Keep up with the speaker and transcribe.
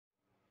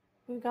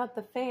We got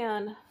the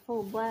fan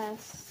full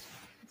blast.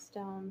 It's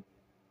down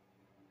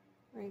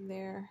right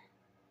there.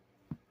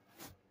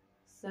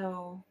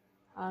 So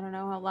I don't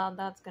know how loud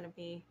that's gonna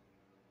be.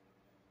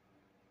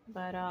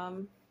 But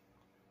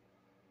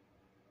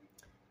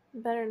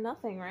better than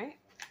nothing, right?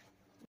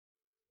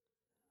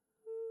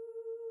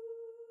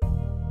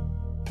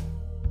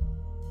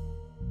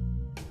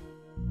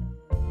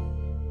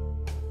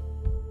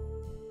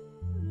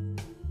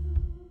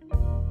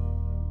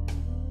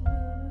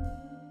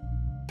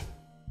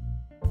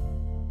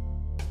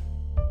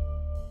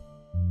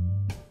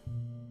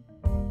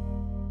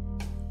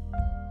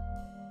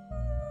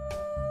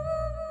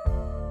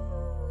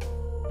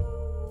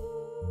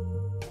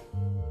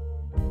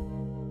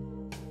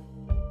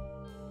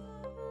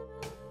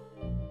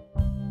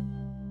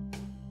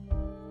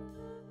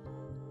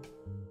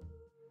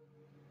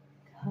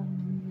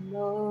 Come,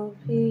 Lord,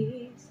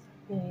 please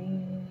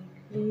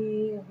make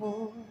me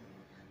whole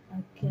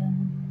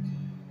again.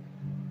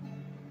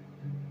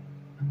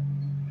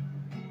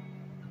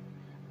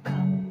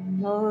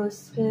 Come, O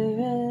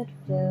Spirit,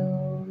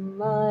 fill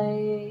my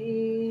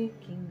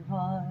aching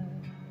heart.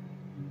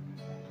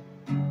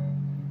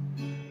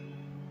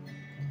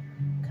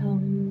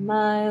 Come,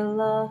 my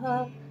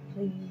love,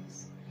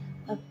 please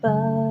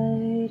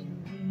abide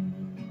in me.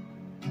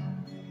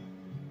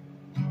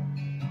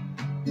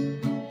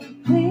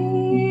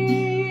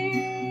 Please,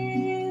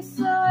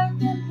 so I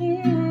can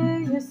hear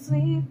your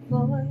sweet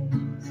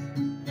voice.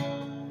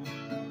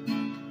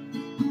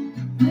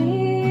 Please,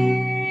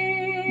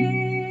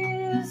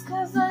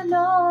 'cause I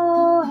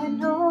know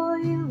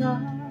you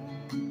love.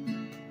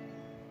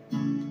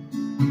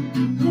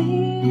 Please,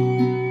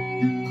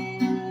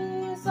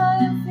 I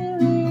am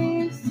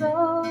feeling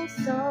so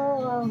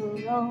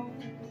alone.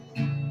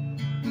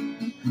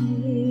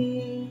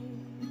 Please,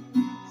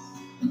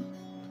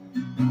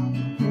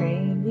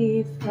 free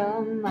me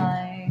from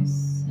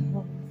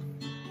myself.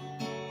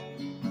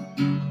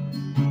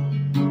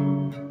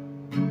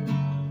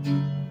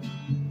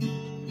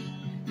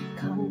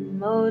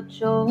 Come, oh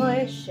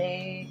joy,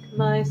 shake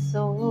my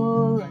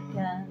soul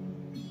again.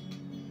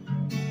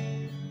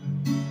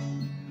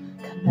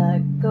 Come,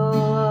 echo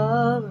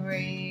of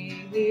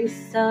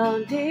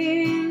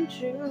resounding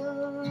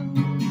truth.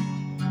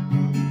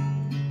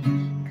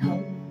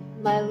 Come,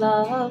 my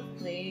love,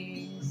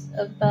 please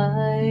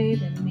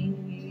abide in me.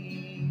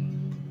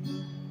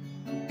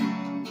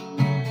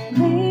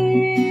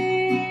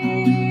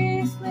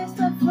 Please, please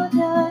don't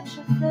forget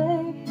your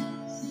face.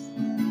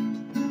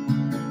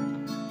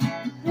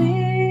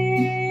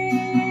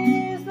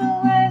 Please,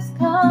 the waves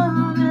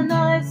come and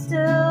I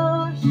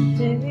still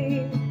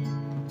shake.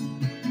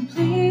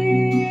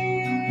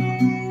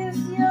 Please,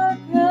 your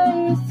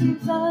grace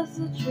seems as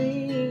a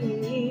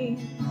dream.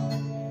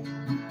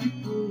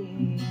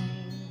 Please,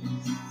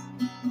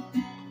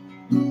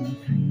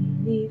 free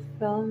me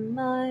from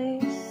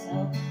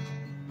myself.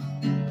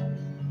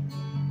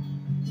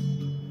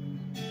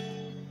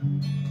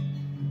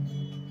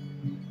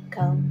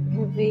 Come,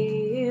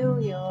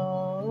 reveal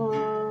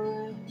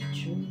your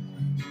truth.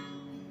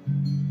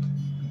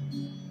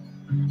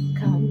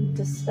 Come,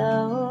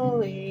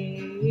 dispel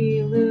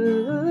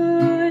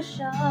illusions.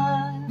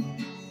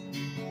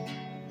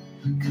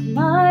 Come,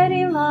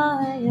 mighty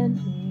lion,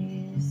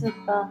 please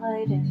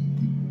abide in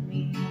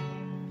me.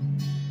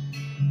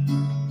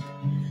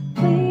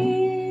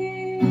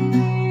 Please,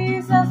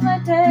 as my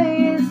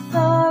days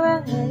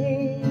are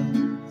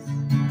erased.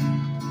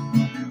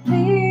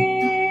 Please,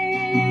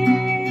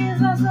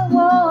 as the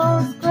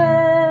walls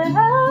break.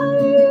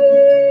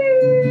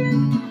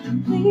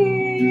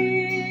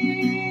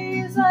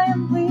 Please, I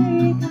am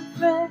weak and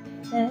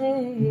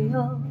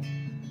frail.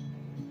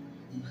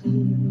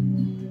 Please,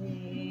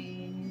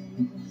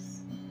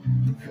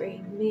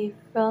 free me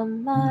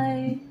from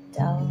my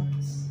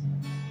doubts.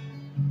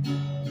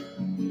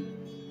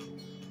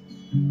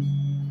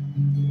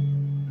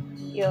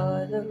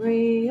 You're the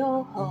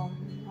real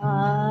home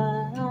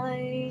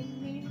I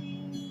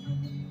need.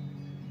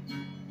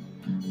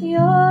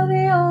 You're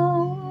the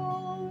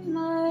home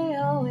I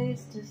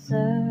always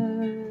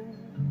deserve.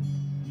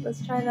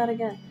 Let's try that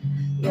again.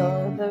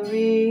 You're the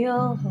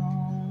real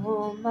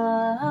home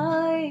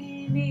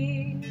I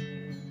need.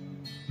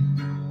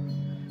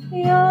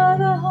 You're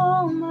the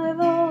home I've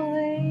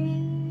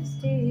always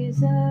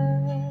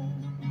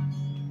deserved.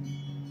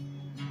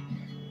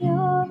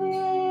 You're the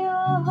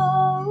real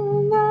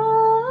home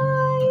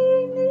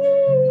I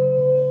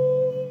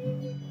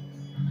need.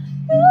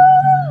 You're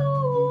the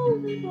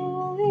home I've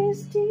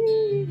always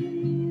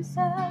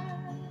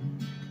deserved.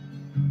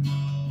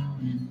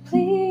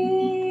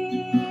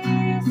 Please,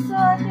 so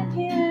I can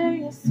hear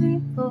your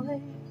sweet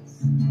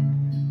voice.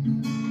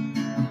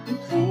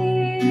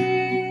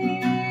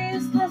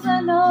 Please, 'cause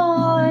I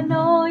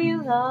know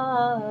you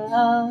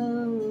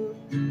love.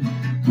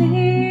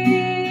 Please,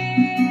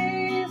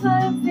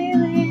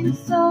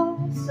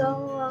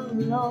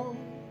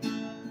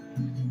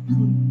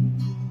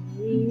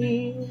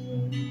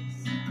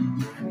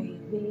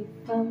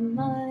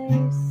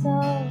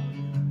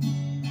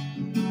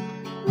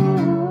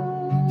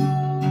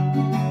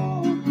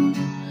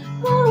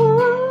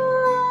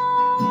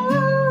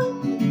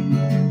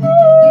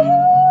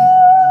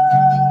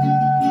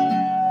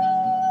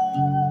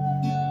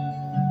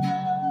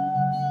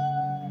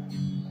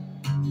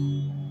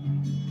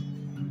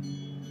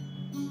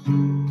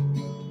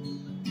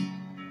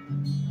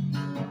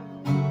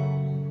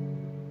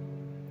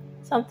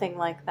 Something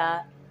like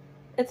that.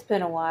 It's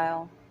been a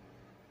while.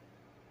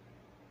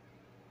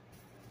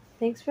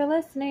 Thanks for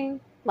listening.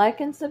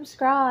 Like and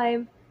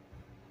subscribe.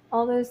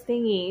 All those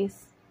thingies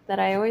that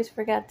I always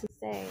forget to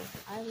say.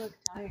 I look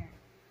tired.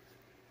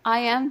 I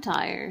am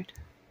tired.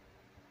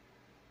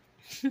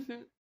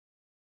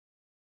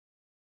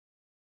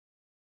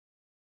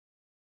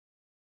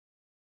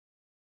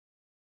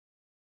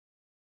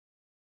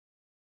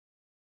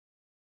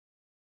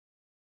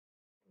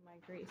 My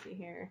greasy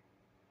hair.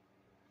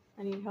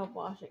 I need help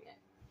washing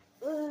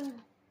it. Ugh.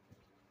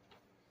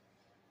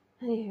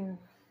 Anywho,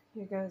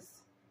 here goes.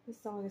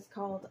 This song is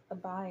called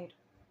Abide.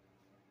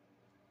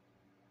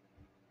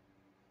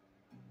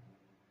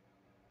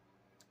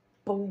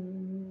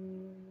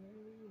 Boom.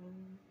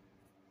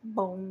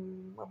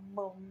 Boom.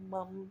 Boom.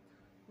 Boom.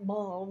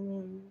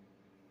 Boom.